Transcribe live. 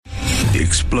The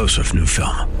explosive new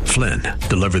film, Flynn,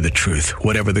 deliver the truth,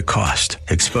 whatever the cost,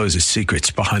 exposes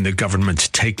secrets behind the government's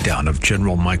takedown of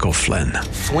General Michael Flynn.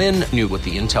 Flynn knew what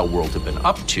the intel world had been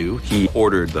up to. He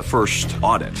ordered the first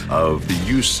audit of the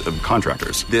use of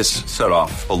contractors. This set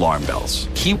off alarm bells.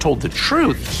 He told the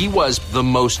truth. He was the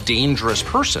most dangerous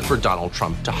person for Donald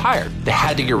Trump to hire. They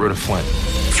had to get rid of Flynn.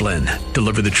 Flynn,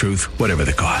 deliver the truth, whatever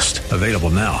the cost. Available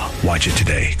now. Watch it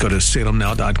today. Go to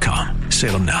salemnow.com.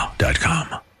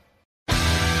 salemnow.com.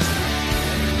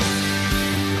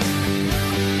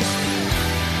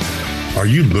 Are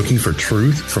you looking for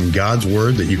truth from God's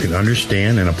Word that you can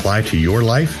understand and apply to your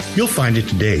life? You'll find it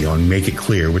today on Make It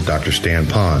Clear with Dr. Stan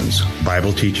Pons,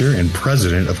 Bible teacher and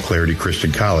president of Clarity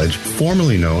Christian College,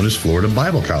 formerly known as Florida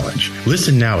Bible College.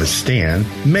 Listen now as Stan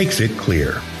makes it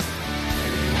clear.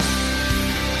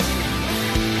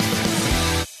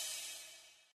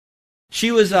 She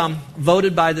was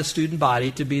voted by the student body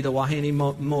to be the Wahine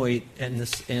Moit,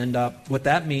 and what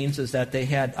that means is that they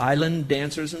had island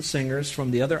dancers and singers from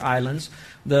the other islands,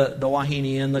 the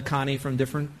Wahine and the Kani from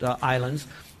different islands.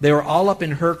 They were all up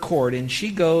in her court, and she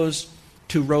goes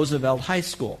to Roosevelt High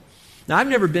School. Now, I've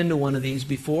never been to one of these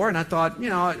before, and I thought,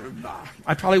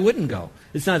 I probably wouldn't go.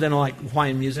 It's not that I don't like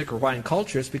Hawaiian music or Hawaiian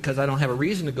culture, it's because I don't have a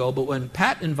reason to go. But when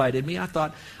Pat invited me, I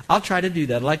thought, I'll try to do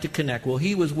that. I'd like to connect. Well,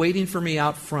 he was waiting for me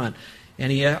out front.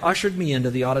 And he ushered me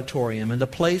into the auditorium, and the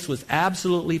place was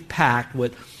absolutely packed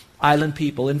with island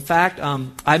people. In fact,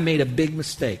 I made a big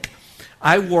mistake.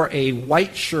 I wore a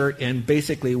white shirt and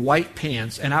basically white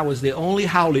pants, and I was the only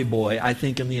haole boy, I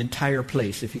think, in the entire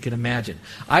place, if you can imagine.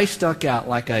 I stuck out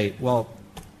like I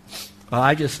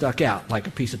just stuck out like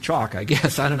a piece of chalk, I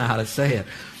guess. I don't know how to say it.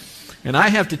 And I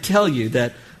have to tell you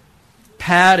that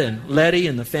Pat and Letty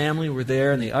and the family were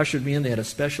there, and they ushered me in. They had a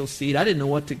special seat. I didn't know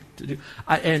what to do.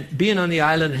 And being on the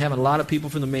island and having a lot of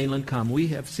people from the mainland come, we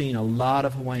have seen a lot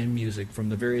of Hawaiian music from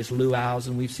the various luau's,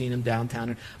 and we've seen them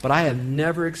downtown. But I have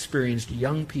never experienced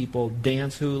young people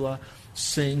dance hula,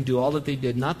 sing, do all that they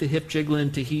did. Not the hip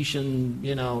jiggling, Tahitian,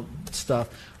 stuff.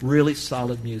 Really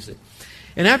solid music.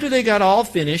 And after they got all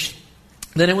finished,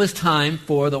 then it was time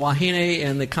for the Wahine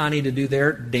and the Kani to do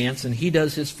their dance, and he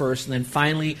does his first, and then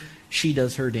finally she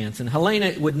does her dance. And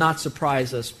Helena would not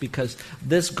surprise us because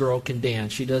this girl can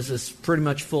dance. She does this pretty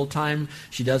much full time.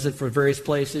 She does it for various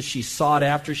places. She's sought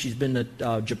after. She's been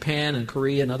to Japan and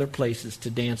Korea and other places to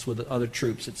dance with other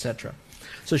troops, etc.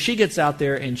 So she gets out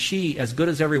there, and she, as good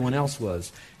as everyone else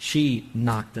was, she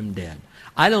knocked them dead.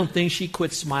 I don't think she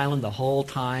quit smiling the whole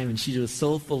time, and she was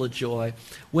so full of joy.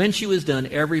 When she was done,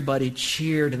 everybody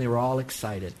cheered, and they were all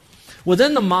excited. Well,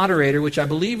 then the moderator, which I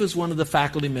believe was one of the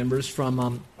faculty members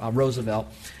from Roosevelt,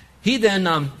 he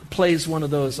then plays one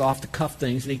of those off-the-cuff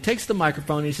things, and he takes the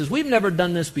microphone, and he says, we've never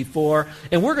done this before,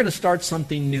 and we're going to start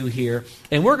something new here,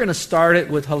 and we're going to start it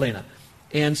with Helena.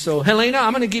 And so, Helena,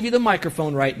 I'm going to give you the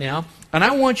microphone right now, and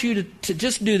I want you to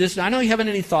just do this. I know you haven't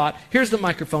any thought. Here's the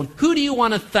microphone. Who do you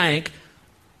want to thank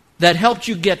that helped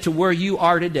you get to where you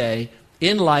are today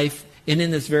in life and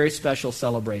in this very special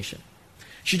celebration?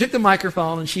 She took the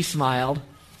microphone and she smiled,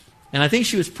 and I think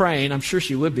she was praying. I'm sure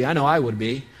she would be. I know I would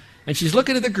be. And she's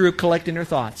looking at the group, collecting her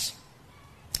thoughts.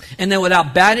 And then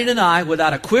without batting an eye,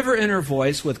 without a quiver in her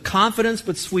voice, with confidence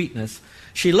but sweetness,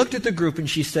 she looked at the group and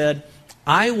she said,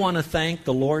 I want to thank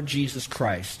the Lord Jesus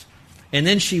Christ. And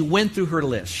then she went through her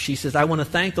list. She says, I want to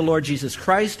thank the Lord Jesus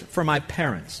Christ for my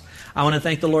parents. I want to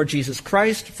thank the Lord Jesus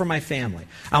Christ for my family.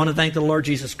 I want to thank the Lord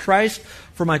Jesus Christ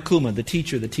for my kuma, the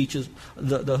teacher that teaches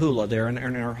the hula there in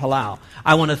our halau.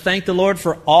 I want to thank the Lord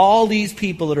for all these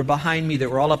people that are behind me that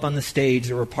were all up on the stage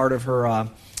that were part of her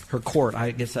court.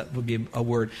 I guess that would be a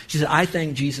word. She said, I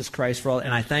thank Jesus Christ for all,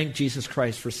 and I thank Jesus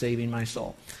Christ for saving my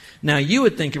soul. Now, you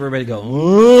would think everybody go,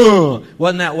 oh,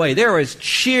 wasn't that way. There was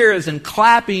cheers and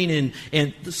clapping,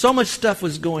 and so much stuff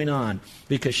was going on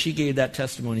because she gave that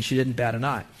testimony. She didn't bat an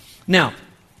eye. Now,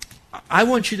 I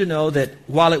want you to know that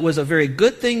while it was a very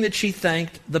good thing that she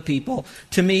thanked the people,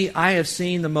 to me, I have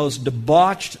seen the most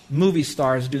debauched movie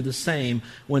stars do the same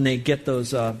when they get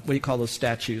those, what do you call those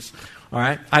statues? All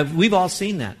right? We've all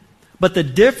seen that. But the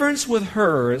difference with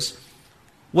hers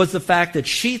was the fact that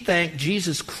she thanked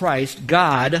Jesus Christ,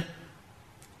 God,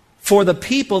 for the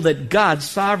people that God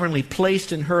sovereignly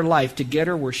placed in her life to get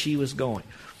her where she was going.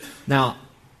 Now,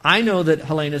 I know that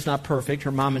Helena's not perfect.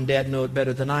 Her mom and dad know it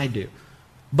better than I do.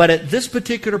 But at this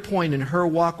particular point in her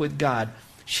walk with God,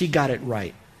 she got it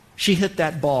right. She hit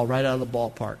that ball right out of the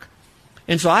ballpark.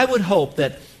 And so I would hope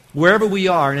that wherever we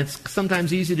are, and it's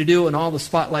sometimes easy to do when all the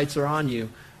spotlights are on you,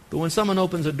 but when someone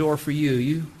opens a door for you,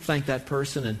 you thank that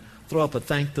person and throw up a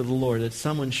thank to the Lord that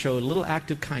someone showed a little act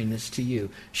of kindness to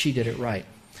you. She did it right.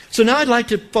 So now I'd like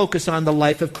to focus on the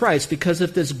life of Christ, because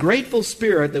of this grateful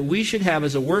spirit that we should have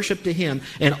as a worship to Him,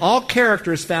 and all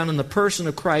character is found in the person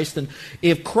of Christ. And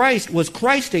if was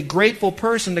Christ a grateful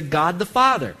person to God the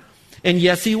Father? And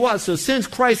yes, He was. So since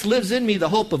Christ lives in me, the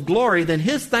hope of glory, then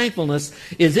His thankfulness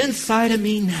is inside of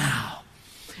me now.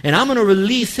 And I'm going to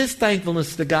release His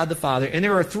thankfulness to God the Father. And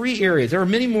there are 3 areas. There are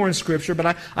many more in Scripture,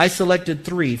 but I selected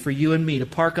 3 for you and me to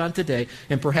park on today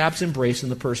and perhaps embrace in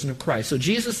the person of Christ. So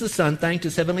Jesus the Son thanked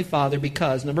His Heavenly Father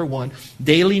because, number 1,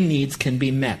 daily needs can be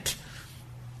met.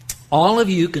 All of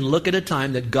you can look at a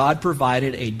time that God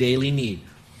provided a daily need.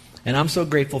 And I'm so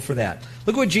grateful for that.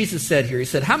 Look what Jesus said here. He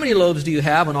said, how many loaves do you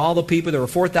have? And all the people, there were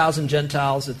 4,000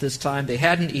 Gentiles at this time. They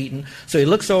hadn't eaten. So He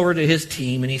looks over to His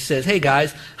team and He says, hey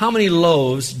guys, how many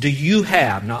loaves do you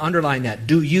have? Now underline that,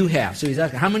 do you have? So He's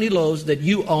asking, how many loaves that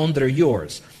you own that are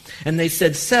yours? And they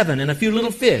said 7 and a few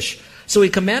little fish. So He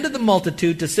commanded the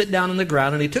multitude to sit down on the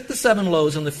ground, and He took the 7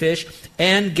 loaves and the fish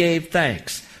and gave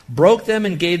thanks. Broke them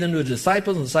and gave them to His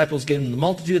disciples, and the disciples gave them to the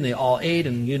multitude, and they all ate,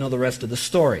 and you know the rest of the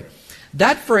story.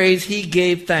 That phrase, He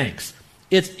gave thanks.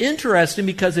 It's interesting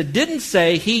because it didn't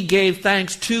say He gave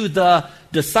thanks to the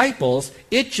disciples.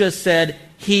 It just said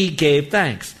He gave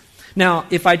thanks. Now,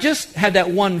 if I just had that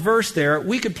one verse there,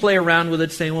 we could play around with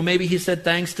it saying, well, maybe He said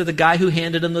thanks to the guy who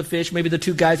handed him the fish, maybe the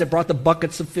 2 guys that brought the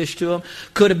buckets of fish to him.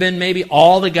 Could have been maybe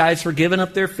all the guys for giving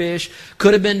up their fish.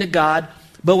 Could have been to God.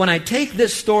 But when I take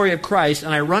this story of Christ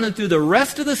and I run it through the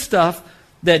rest of the stuff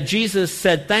that Jesus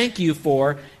said thank you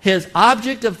for, His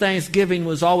object of thanksgiving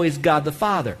was always God the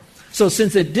Father. So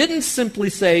since it didn't simply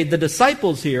say the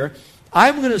disciples here,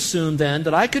 I'm going to assume then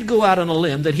that I could go out on a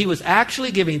limb that He was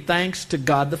actually giving thanks to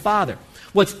God the Father.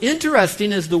 What's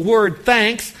interesting is the word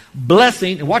thanks,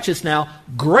 blessing, and watch this now,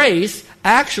 grace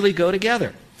actually go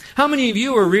together. How many of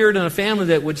you are reared in a family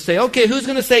that would say, okay, who's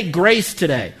going to say grace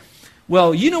today?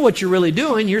 Well, you know what you're really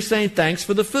doing. You're saying thanks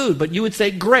for the food, but you would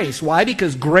say grace. Why?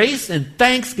 Because grace and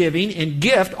thanksgiving and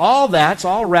gift, all that's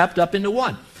all wrapped up into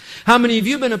one. How many of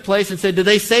you have been in a place and said, did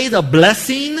they say the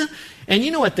blessing? And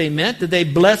you know what they meant. Did they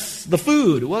bless the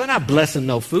food? Well, they're not blessing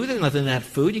no food. There's nothing in that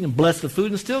food. You can bless the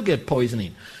food and still get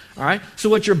poisoning. All right? So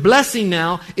what you're blessing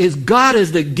now is God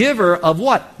is the giver of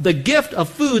what? The gift of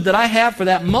food that I have for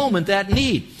that moment, that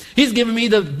need. He's given me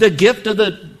the gift of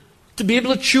to be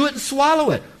able to chew it and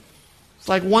swallow it. It's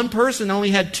like one person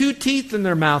only had 2 teeth in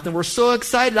their mouth and we're so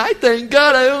excited. I thank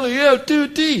God I only have 2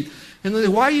 teeth. And they say,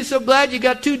 why are you so glad you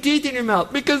got 2 teeth in your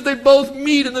mouth? Because they both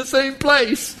meet in the same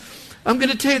place. I'm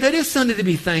going to tell you, that is something to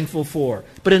be thankful for.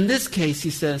 But in this case, He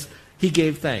says, He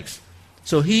gave thanks.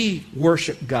 So he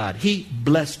worshiped God. He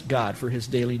blessed God for his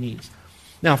daily needs.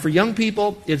 Now, for young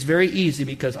people, it's very easy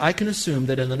because I can assume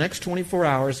that in the next 24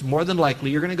 hours, more than likely,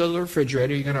 you're going to go to the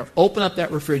refrigerator, you're going to open up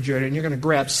that refrigerator, and you're going to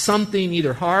grab something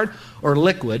either hard or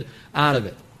liquid out of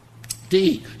it to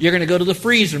eat. You're going to go to the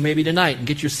freezer maybe tonight and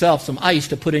get yourself some ice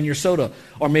to put in your soda,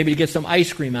 or maybe to get some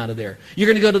ice cream out of there. You're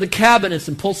going to go to the cabinets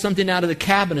and pull something out of the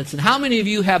cabinets. And how many of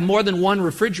you have more than one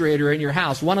refrigerator in your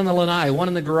house? One in the lanai, one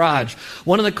in the garage,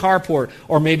 one in the carport,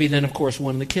 or maybe then, of course,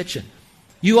 one in the kitchen.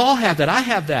 You all have that. I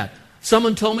have that.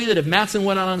 Someone told me that if Matson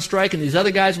went on strike and these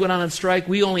other guys went on strike,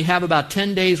 we only have about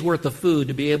 10 days worth of food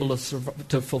to be able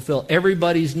to fulfill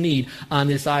everybody's need on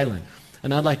this island.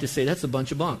 And I'd like to say that's a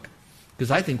bunch of bunk. Because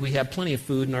I think we have plenty of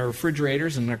food in our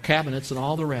refrigerators and our cabinets and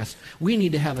all the rest. We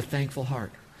need to have a thankful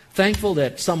heart. Thankful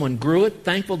that someone grew it.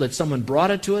 Thankful that someone brought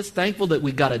it to us. Thankful that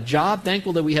we got a job.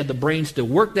 Thankful that we had the brains to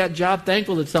work that job.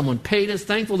 Thankful that someone paid us.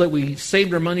 Thankful that we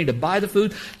saved our money to buy the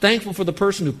food. Thankful for the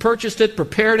person who purchased it,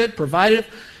 prepared it, provided it.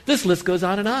 This list goes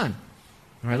on and on.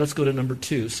 All right, let's go to number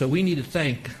 2. So we need to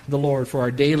thank the Lord for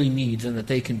our daily needs and that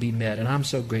they can be met. And I'm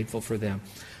so grateful for them.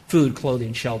 Food,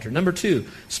 clothing, shelter. Number 2,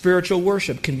 spiritual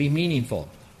worship can be meaningful.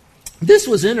 This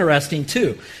was interesting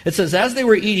too. It says, as they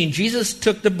were eating, Jesus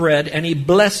took the bread and he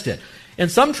blessed it. In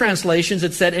some translations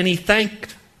it said, and he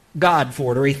thanked God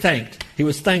for it, or he thanked. He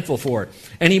was thankful for it.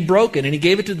 And he broke it and he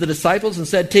gave it to the disciples and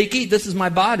said, take, eat, this is my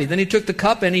body. Then he took the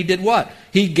cup and he did what?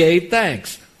 He gave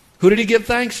thanks. Who did he give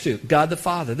thanks to? God the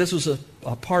Father. This was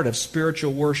a part of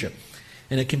spiritual worship.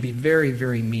 And it can be very,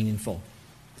 very meaningful.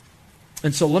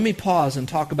 And so let me pause and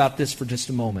talk about this for just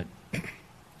a moment.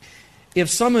 If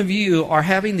some of you are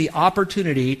having the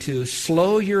opportunity to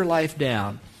slow your life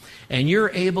down and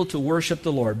you're able to worship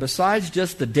the Lord, besides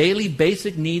just the daily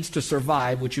basic needs to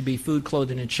survive, which would be food,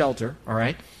 clothing, and shelter, all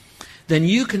right, then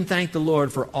you can thank the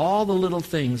Lord for all the little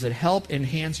things that help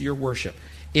enhance your worship.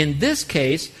 In this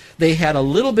case, they had a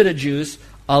little bit of juice,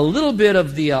 a little bit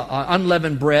of the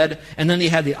unleavened bread, and then they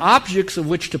had the objects of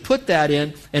which to put that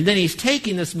in, and then he's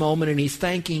taking this moment and he's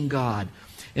thanking God.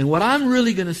 And what I'm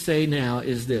really going to say now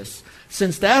is this.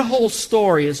 Since that whole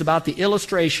story is about the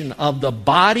illustration of the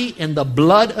body and the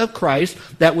blood of Christ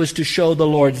that was to show the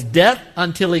Lord's death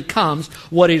until He comes,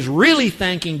 what He's really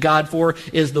thanking God for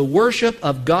is the worship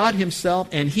of God Himself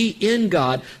and He in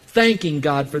God, thanking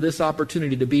God for this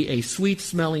opportunity to be a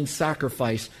sweet-smelling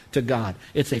sacrifice to God.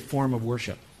 It's a form of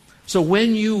worship. So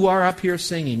when you are up here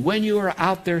singing, when you are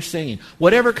out there singing,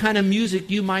 whatever kind of music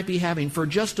you might be having, for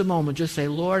just a moment, just say,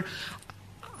 Lord,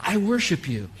 I worship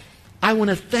You. I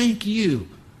want to thank You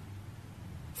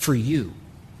for You.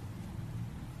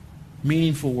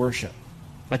 Meaningful worship.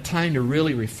 A time to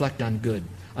really reflect on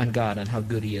God, on how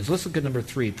good He is. Let's look at number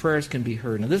 3. Prayers can be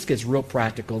heard. Now this gets real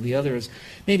practical. The other is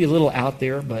maybe a little out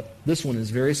there, but this one is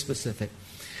very specific.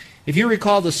 If you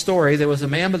recall the story, there was a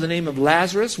man by the name of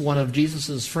Lazarus, one of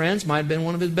Jesus' friends, might have been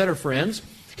one of his better friends.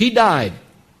 He died.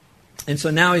 And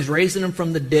so now He's raising him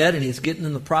from the dead, and He's getting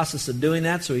in the process of doing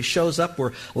that. So He shows up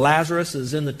where Lazarus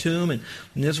is in the tomb, and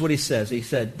this is what He says. He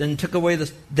said, Then they took away the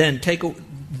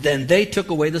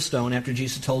stone after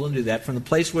Jesus told them to do that from the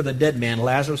place where the dead man,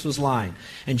 Lazarus, was lying.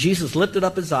 And Jesus lifted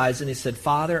up His eyes and He said,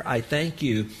 Father, I thank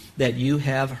You that You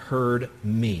have heard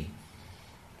me.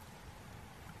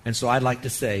 And so I'd like to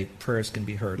say prayers can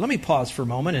be heard. Let me pause for a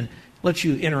moment and let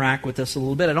you interact with this a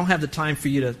little bit. I don't have the time for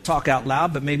you to talk out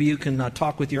loud, but maybe you can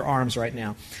talk with your arms right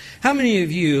now. How many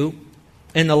of you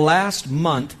in the last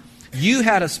month, you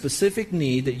had a specific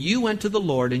need that you went to the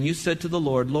Lord and you said to the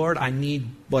Lord, Lord, I need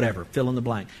whatever, fill in the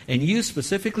blank. And you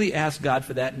specifically asked God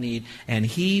for that need, and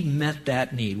He met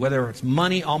that need, whether it's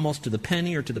money almost to the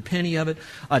penny or to the penny of it,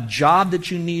 a job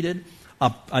that you needed,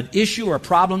 an issue or a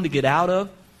problem to get out of,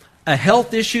 a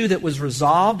health issue that was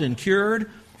resolved and cured,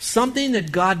 something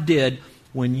that God did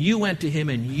when you went to Him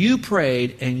and you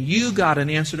prayed and you got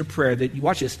an answer to prayer that,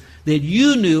 watch this, that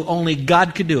you knew only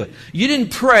God could do it. You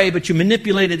didn't pray, but you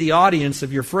manipulated the audience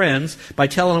of your friends by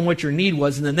telling them what your need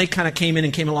was, and then they kind of came in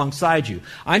and came alongside you.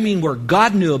 I mean where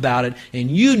God knew about it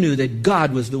and you knew that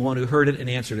God was the one who heard it and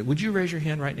answered it. Would you raise your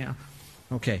hand right now?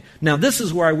 Okay. Now this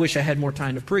is where I wish I had more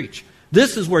time to preach.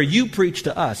 This is where you preach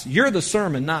to us. You're the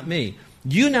sermon, not me.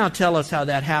 You now tell us how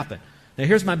that happened. Now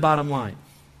here's my bottom line.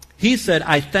 He said,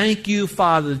 I thank You,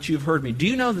 Father, that You've heard me. Do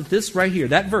you know that this right here,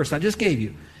 that verse I just gave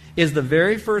you, is the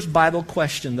very first Bible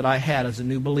question that I had as a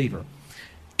new believer?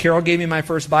 Carol gave me my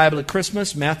first Bible at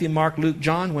Christmas. Matthew, Mark, Luke,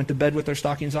 John. Went to bed with their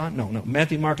stockings on. No.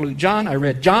 Matthew, Mark, Luke, John. I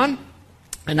read John.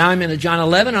 And now I'm into John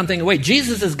 11. I'm thinking, wait,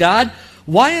 Jesus is God.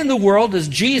 Why in the world does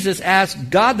Jesus ask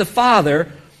God the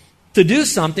Father to do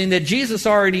something that Jesus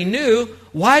already knew?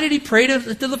 Why did He pray to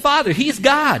the Father? He's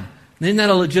God. Isn't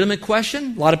that a legitimate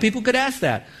question? A lot of people could ask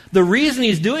that. The reason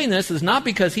He's doing this is not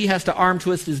because He has to arm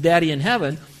twist His daddy in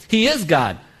heaven. He is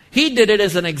God. He did it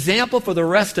as an example for the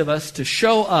rest of us to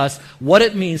show us what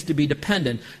it means to be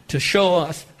dependent, to show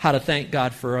us how to thank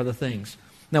God for other things.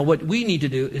 Now what we need to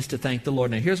do is to thank the Lord.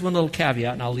 Now here's one little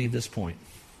caveat, and I'll leave this point.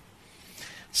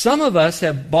 Some of us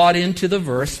have bought into the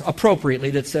verse appropriately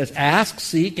that says, ask,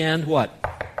 seek, and what?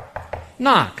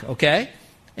 Knock, okay?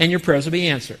 And your prayers will be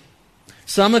answered.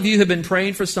 Some of you have been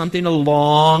praying for something a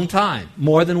long time,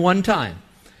 more than one time,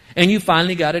 and you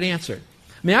finally got it answered.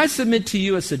 May I submit to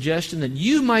you a suggestion that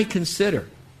you might consider,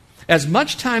 as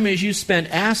much time as you spent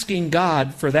asking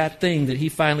God for that thing that He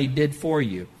finally did for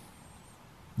you,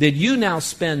 that you now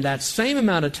spend that same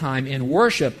amount of time in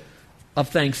worship of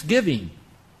thanksgiving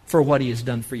for what He has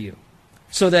done for you.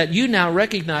 So that you now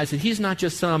recognize that He's not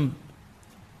just some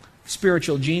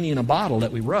spiritual genie in a bottle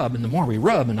that we rub, and the more we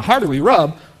rub and the harder we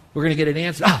rub, we're going to get an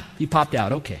answer. He popped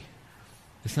out. Okay.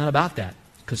 It's not about that.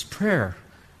 Because prayer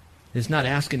is not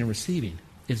asking and receiving.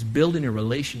 It's building a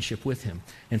relationship with Him.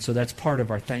 And so that's part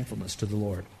of our thankfulness to the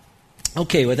Lord.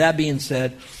 Okay, with that being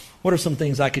said, what are some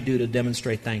things I could do to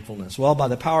demonstrate thankfulness? Well, by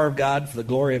the power of God, for the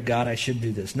glory of God, I should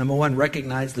do this. Number one,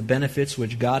 recognize the benefits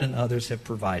which God and others have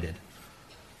provided.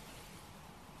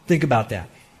 Think about that.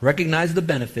 Recognize the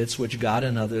benefits which God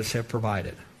and others have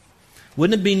provided.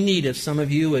 Wouldn't it be neat if some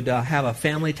of you would have a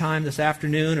family time this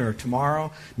afternoon or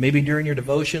tomorrow, maybe during your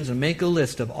devotions, and make a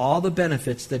list of all the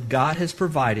benefits that God has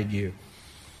provided you?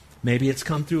 Maybe it's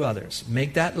come through others.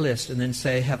 Make that list and then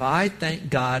say, have I thanked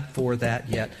God for that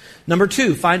yet? Number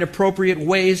two, find appropriate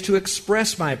ways to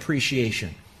express my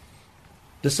appreciation.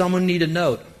 Does someone need a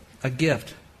note, a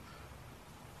gift,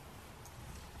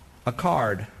 a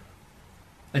card,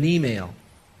 an email,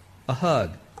 a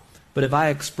hug? But if I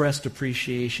expressed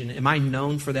appreciation, am I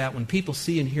known for that? When people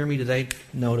see and hear me today,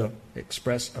 know to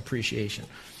express appreciation.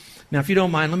 Now, if you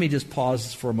don't mind, let me just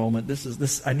pause for a moment.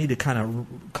 I need to kind of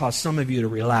cause some of you to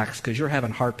relax because you're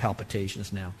having heart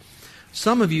palpitations now.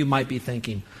 Some of you might be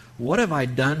thinking, what have I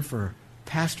done for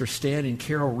Pastor Stan and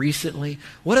Carol recently?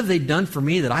 What have they done for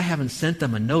me that I haven't sent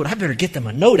them a note? I better get them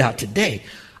a note out today.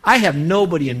 I have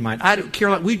nobody in mind.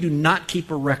 Caroline, we do not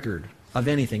keep a record of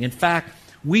anything. In fact,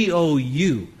 we owe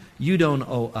you. You don't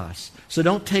owe us. So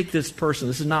don't take this personal.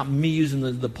 This is not me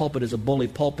using the pulpit as a bully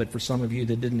pulpit for some of you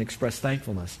that didn't express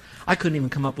thankfulness. I couldn't even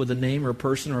come up with a name or a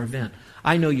person or event.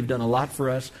 I know you've done a lot for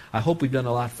us. I hope we've done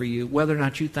a lot for you. Whether or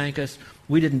not you thank us,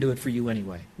 we didn't do it for you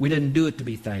anyway. We didn't do it to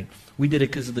be thanked. We did it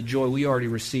because of the joy we already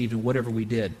received in whatever we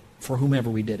did, for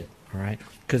whomever we did it, all right?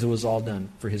 Because it was all done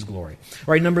for His glory.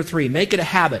 All right, number 3, make it a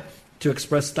habit to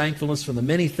express thankfulness for the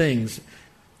many things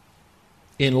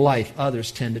in life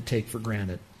others tend to take for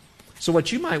granted. So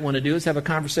what you might want to do is have a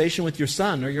conversation with your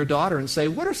son or your daughter and say,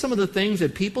 what are some of the things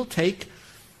that people take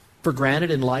for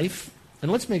granted in life?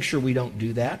 And let's make sure we don't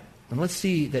do that. And let's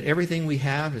see that everything we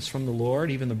have is from the Lord,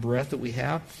 even the breath that we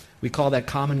have. We call that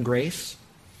common grace.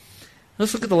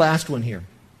 Let's look at the last one here.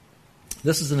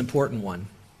 This is an important one.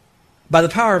 By the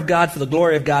power of God, for the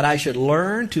glory of God, I should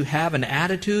learn to have an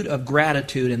attitude of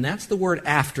gratitude. And that's the word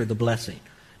after the blessing.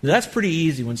 Now, that's pretty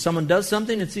easy. When someone does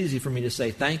something, it's easy for me to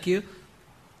say thank you.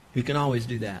 You can always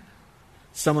do that.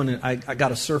 I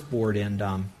got a surfboard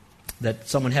that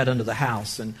someone had under the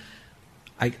house, and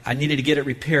I needed to get it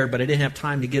repaired, but I didn't have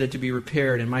time to get it to be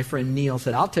repaired. And my friend Neil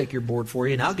said, I'll take your board for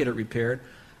you, and I'll get it repaired.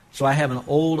 So I have an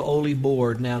old Ole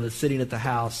board now that's sitting at the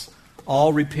house,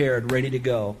 all repaired, ready to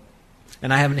go.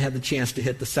 And I haven't had the chance to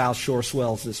hit the South Shore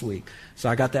swells this week. So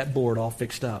I got that board all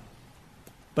fixed up.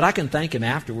 But I can thank him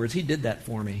afterwards. He did that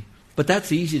for me. But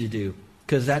that's easy to do,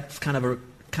 because that's kind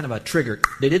of a trigger.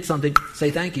 They did something,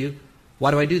 say thank you.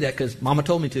 Why do I do that? Because Mama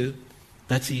told me to.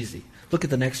 That's easy. Look at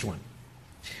the next one.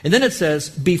 And then it says,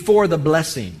 before the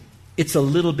blessing. It's a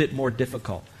little bit more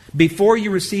difficult. Before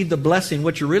you receive the blessing,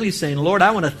 what you're really saying, Lord,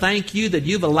 I want to thank you that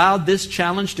you've allowed this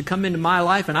challenge to come into my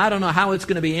life, and I don't know how it's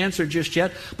going to be answered just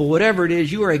yet, but whatever it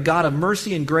is, you are a God of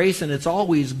mercy and grace, and it's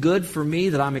always good for me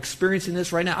that I'm experiencing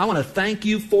this right now. I want to thank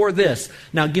you for this.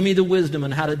 Now give me the wisdom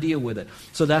on how to deal with it.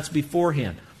 So that's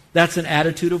beforehand. That's an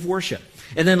attitude of worship.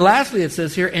 And then lastly it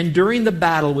says here, and during the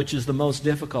battle, which is the most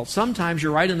difficult. Sometimes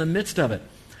you're right in the midst of it.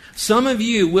 Some of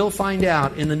you will find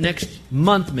out in the next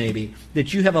month maybe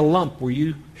that you have a lump where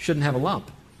you shouldn't have a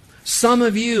lump. Some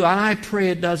of you, and I pray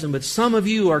it doesn't, but some of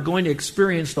you are going to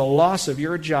experience the loss of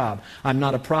your job. I'm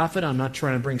not a prophet. I'm not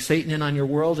trying to bring Satan in on your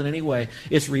world in any way.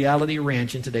 It's reality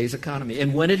ranch in today's economy.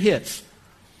 And when it hits,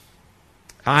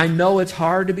 I know it's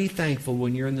hard to be thankful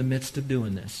when you're in the midst of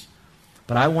doing this.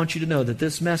 But I want you to know that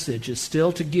this message is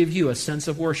still to give you a sense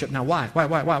of worship. Now why?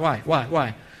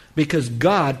 Why? Because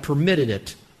God permitted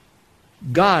it.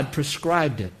 God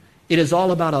prescribed it. It is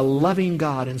all about a loving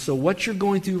God. And so what you're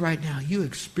going through right now, you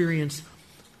experience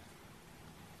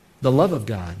the love of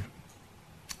God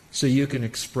so you can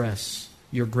express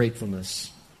your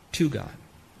gratefulness to God.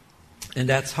 And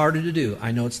that's harder to do.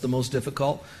 I know it's the most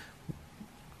difficult.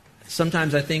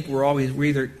 Sometimes I think we're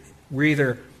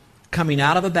either coming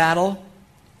out of a battle,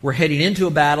 we're heading into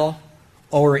a battle,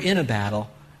 or we're in a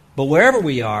battle. But wherever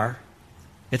we are,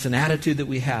 it's an attitude that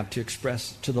we have to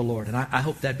express to the Lord. And I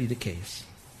hope that be the case.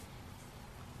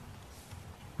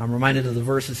 I'm reminded of the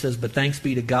verse that says, but thanks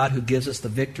be to God who gives us the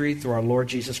victory through our Lord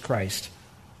Jesus Christ.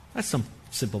 That's some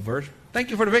simple verse.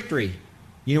 Thank you for the victory.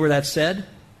 You know where that's said?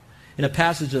 In a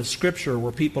passage of Scripture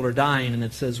where people are dying, and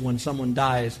it says when someone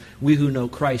dies, we who know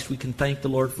Christ, we can thank the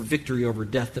Lord for victory over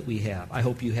death that we have. I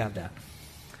hope you have that.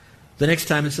 The next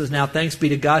time it says, now thanks be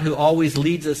to God who always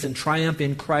leads us in triumph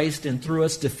in Christ and through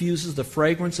us diffuses the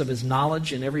fragrance of His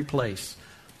knowledge in every place.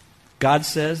 God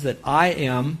says that I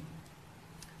am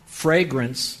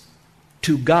fragrance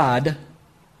to God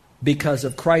because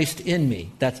of Christ in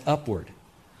me. That's upward.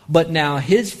 But now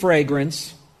His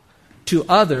fragrance to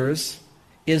others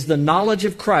is the knowledge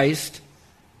of Christ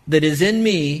that is in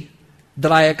me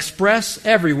that I express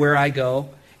everywhere I go,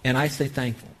 and I say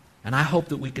thankful. And I hope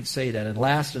that we could say that. And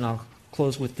last, and I'll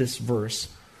close with this verse,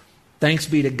 thanks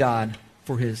be to God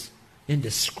for His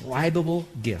indescribable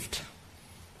gift.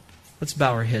 Let's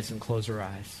bow our heads and close our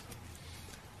eyes.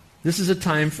 This is a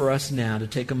time for us now to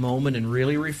take a moment and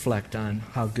really reflect on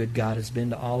how good God has been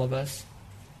to all of us.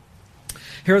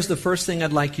 Here's the first thing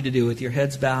I'd like you to do with your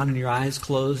heads bowed and your eyes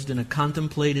closed in a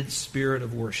contemplated spirit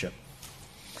of worship.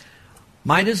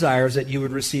 My desire is that you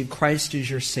would receive Christ as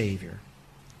your Savior,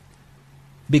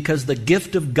 because the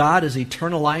gift of God is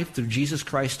eternal life through Jesus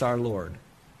Christ our Lord.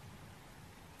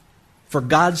 For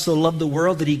God so loved the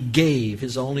world that He gave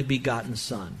His only begotten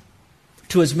Son.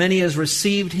 To as many as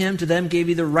received Him, to them gave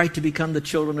He the right to become the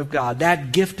children of God.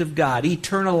 That gift of God,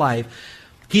 eternal life.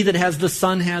 He that has the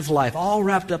Son has life, all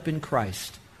wrapped up in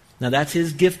Christ. Now that's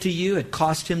His gift to you. It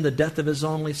cost Him the death of His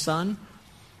only Son.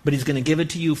 But He's going to give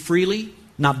it to you freely,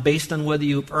 not based on whether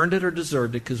you've earned it or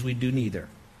deserved it, because we do neither.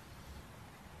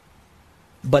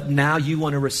 But now you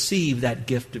want to receive that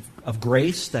gift of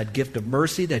grace, that gift of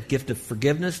mercy, that gift of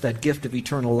forgiveness, that gift of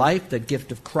eternal life, that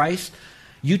gift of Christ.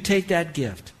 You take that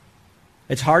gift.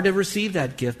 It's hard to receive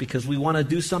that gift because we want to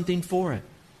do something for it.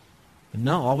 But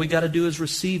no, all we got to do is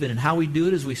receive it. And how we do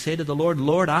it is we say to the Lord,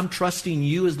 Lord, I'm trusting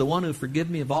you as the one who forgive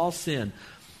me of all sin.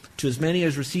 To as many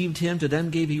as received Him, to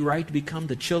them gave He right to become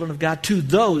the children of God, to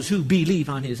those who believe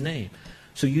on His name.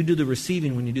 So you do the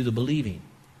receiving when you do the believing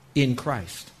in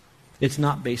Christ. It's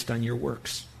not based on your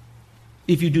works.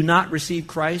 If you do not receive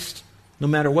Christ, no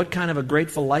matter what kind of a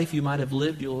grateful life you might have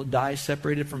lived, you'll die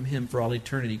separated from Him for all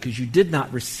eternity because you did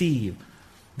not receive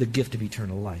the gift of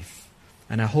eternal life.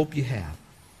 And I hope you have.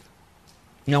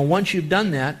 Now, once you've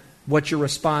done that, what your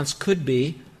response could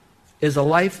be is a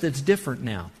life that's different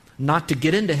now. Not to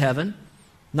get into heaven,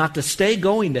 not to stay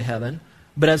going to heaven,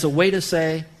 but as a way to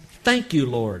say, thank you,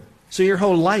 Lord. So your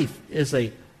whole life is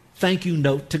a thank you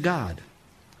note to God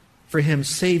for Him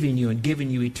saving you and giving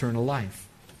you eternal life.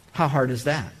 How hard is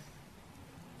that?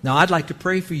 Now, I'd like to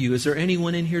pray for you. Is there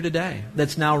anyone in here today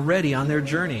that's now ready on their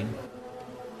journey?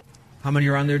 How many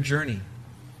are on their journey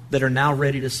that are now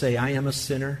ready to say, I am a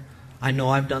sinner. I know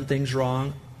I've done things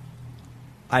wrong.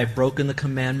 I've broken the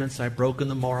commandments. I've broken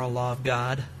the moral law of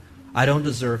God. I don't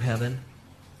deserve heaven.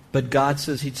 But God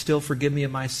says He'd still forgive me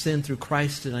of my sin through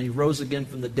Christ, and He rose again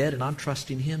from the dead, and I'm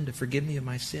trusting Him to forgive me of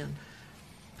my sin.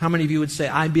 How many of you would say,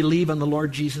 I believe on the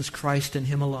Lord Jesus Christ and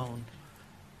Him alone?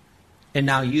 And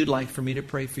now you'd like for me to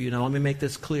pray for you. Now let me make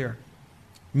this clear.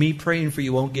 Me praying for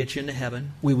you won't get you into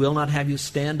heaven. We will not have you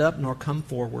stand up nor come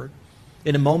forward.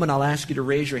 In a moment I'll ask you to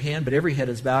raise your hand, but every head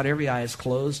is bowed, every eye is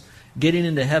closed. Getting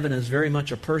into heaven is very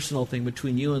much a personal thing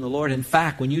between you and the Lord. In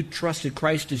fact, when you trusted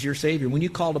Christ as your Savior, when you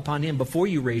called upon Him before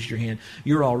you raised your hand,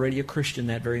 you're already a Christian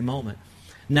that very moment.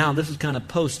 Now this is kind of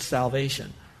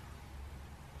post-salvation.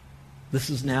 This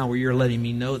is now where you're letting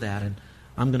me know that, and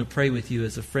I'm going to pray with you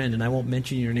as a friend, and I won't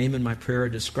mention your name in my prayer or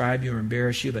describe you or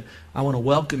embarrass you, but I want to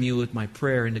welcome you with my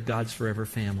prayer into God's forever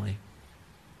family.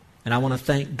 And I want to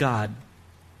thank God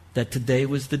that today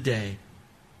was the day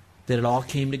that it all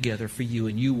came together for you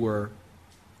and you were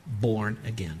born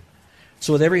again.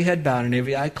 So with every head bowed and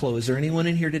every eye closed, is there anyone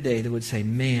in here today that would say,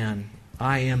 man,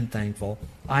 I am thankful.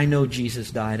 I know Jesus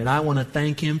died, and I want to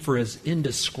thank Him for His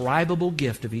indescribable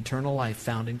gift of eternal life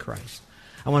found in Christ.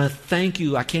 I want to thank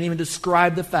you. I can't even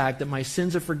describe the fact that my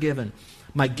sins are forgiven.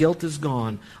 My guilt is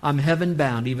gone. I'm heaven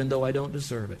bound even though I don't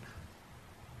deserve it.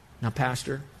 Now,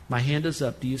 Pastor, my hand is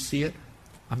up. Do you see it?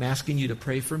 I'm asking you to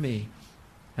pray for me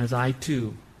as I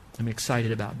too am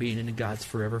excited about being in God's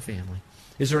forever family.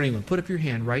 Is there anyone? Put up your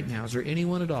hand right now. Is there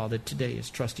anyone at all that today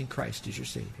is trusting Christ as your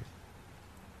Savior?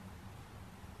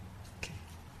 Okay.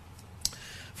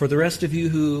 For the rest of you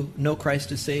who know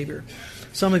Christ as Savior,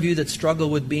 some of you that struggle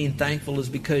with being thankful is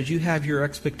because you have your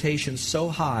expectations so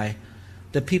high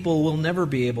that people will never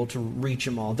be able to reach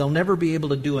them all. They'll never be able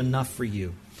to do enough for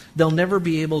you. They'll never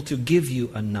be able to give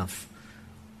you enough.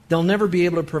 They'll never be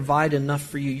able to provide enough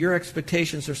for you. Your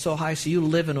expectations are so high, so you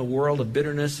live in a world of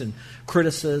bitterness and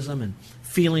criticism and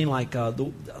feeling like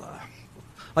the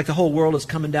whole world is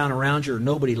coming down around you or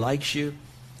nobody likes you.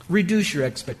 Reduce your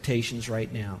expectations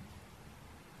right now.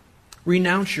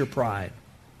 Renounce your pride.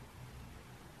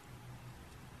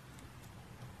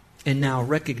 And now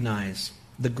recognize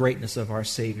the greatness of our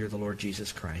Savior, the Lord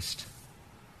Jesus Christ.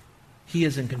 He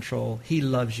is in control. He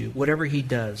loves you. Whatever He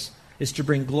does is to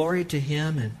bring glory to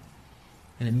Him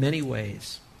and in many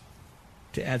ways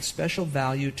to add special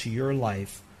value to your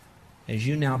life as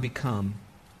you now become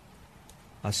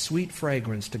a sweet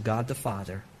fragrance to God the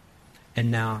Father,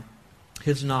 and now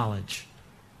His knowledge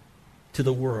to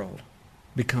the world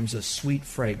becomes a sweet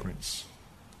fragrance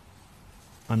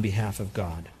on behalf of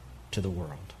God to the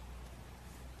world.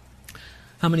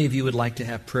 How many of you would like to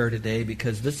have prayer today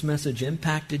because this message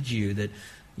impacted you, that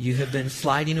you have been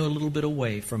sliding a little bit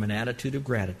away from an attitude of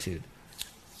gratitude?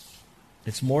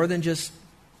 It's more than just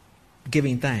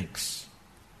giving thanks.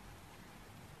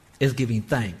 It's giving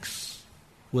thanks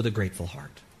with a grateful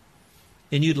heart.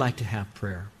 And you'd like to have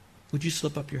prayer. Would you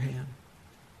slip up your hand?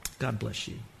 God bless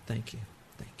you. Thank you.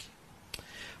 Thank you.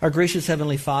 Our gracious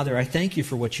Heavenly Father, I thank You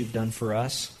for what You've done for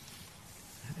us.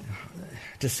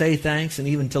 To say thanks and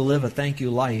even to live a thank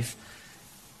you life,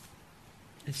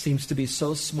 it seems to be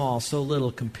so small, so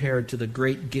little compared to the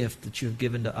great gift that You've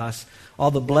given to us. All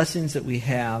the blessings that we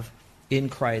have in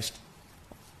Christ,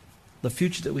 the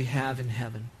future that we have in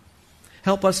heaven.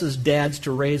 Help us as dads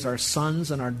to raise our sons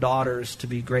and our daughters to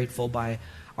be grateful by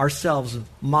ourselves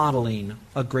modeling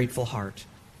a grateful heart.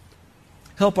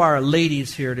 Help our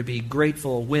ladies here to be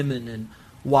grateful women and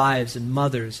wives and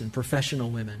mothers and professional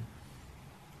women,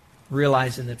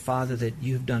 realizing that, Father, that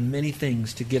you have done many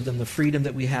things to give them the freedom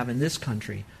that we have in this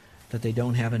country that they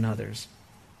don't have in others.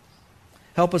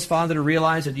 Help us, Father, to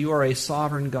realize that you are a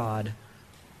sovereign God,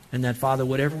 and that, Father,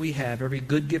 whatever we have, every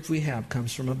good gift we have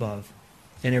comes from above,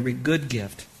 and every good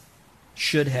gift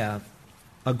should have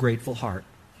a grateful heart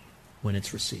when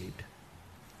it's received.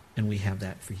 And we have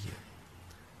that for you.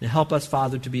 Now help us,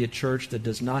 Father, to be a church that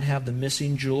does not have the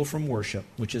missing jewel from worship,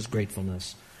 which is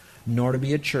gratefulness, nor to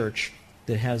be a church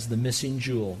that has the missing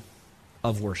jewel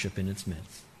of worship in its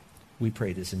midst. We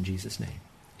pray this in Jesus' name.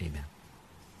 Amen.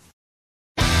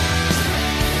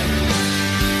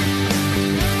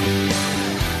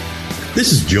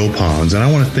 This is Joe Pons, and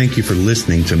I want to thank you for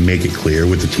listening to Make It Clear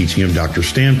with the teaching of Dr.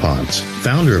 Stan Pons,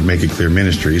 founder of Make It Clear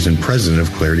Ministries and president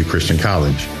of Clarity Christian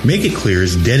College. Make It Clear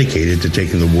is dedicated to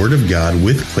taking the Word of God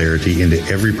with clarity into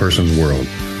every person's world.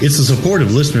 It's the support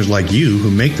of listeners like you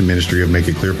who make the ministry of Make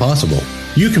It Clear possible.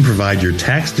 You can provide your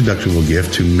tax-deductible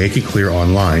gift to Make It Clear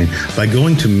online by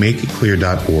going to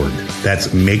makeitclear.org. That's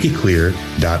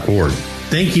makeitclear.org.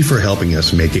 Thank you for helping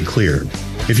us make it clear.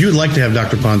 If you would like to have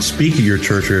Dr. Pons speak at your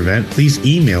church or event, please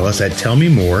email us at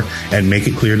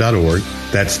tellmemore@makeitclear.org.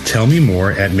 That's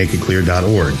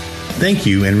tellmemore@makeitclear.org. Thank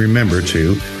you, and remember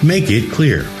to make it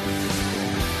clear.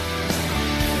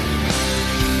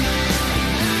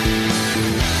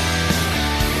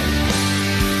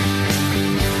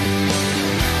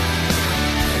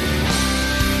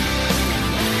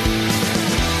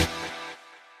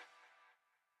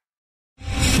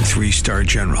 Three-star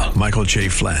General Michael J.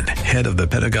 Flynn, head of the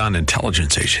Pentagon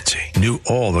Intelligence Agency, knew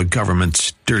all the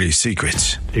government's dirty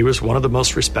secrets. He was one of the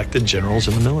most respected generals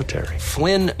in the military.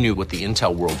 Flynn knew what the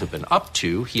intel world had been up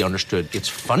to. He understood its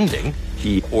funding.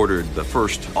 He ordered the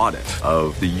first audit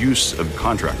of the use of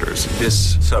contractors.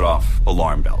 This set off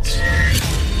alarm bells.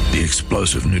 The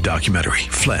explosive new documentary,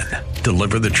 Flynn,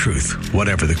 Deliver the Truth,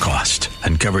 Whatever the Cost,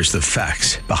 uncovers the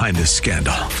facts behind this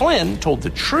scandal. Flynn told the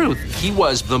truth. He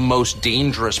was the most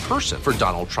dangerous person for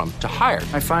Donald Trump to hire.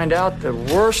 I find out the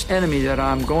worst enemy that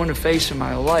I'm going to face in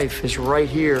my life is right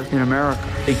here in America.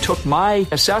 They took my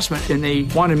assessment and they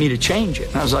wanted me to change it.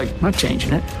 And I was like, I'm not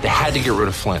changing it. They had to get rid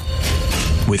of Flynn.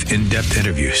 With in-depth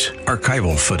interviews,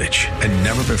 archival footage, and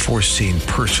never-before-seen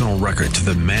personal records of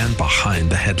the man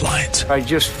behind the headlines. I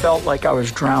just felt like I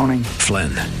was drowning. Flynn,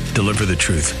 Deliver the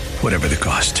Truth, Whatever the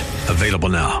Cost. Available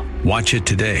now. Watch it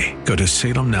today. Go to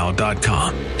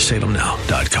salemnow.com.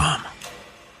 salemnow.com.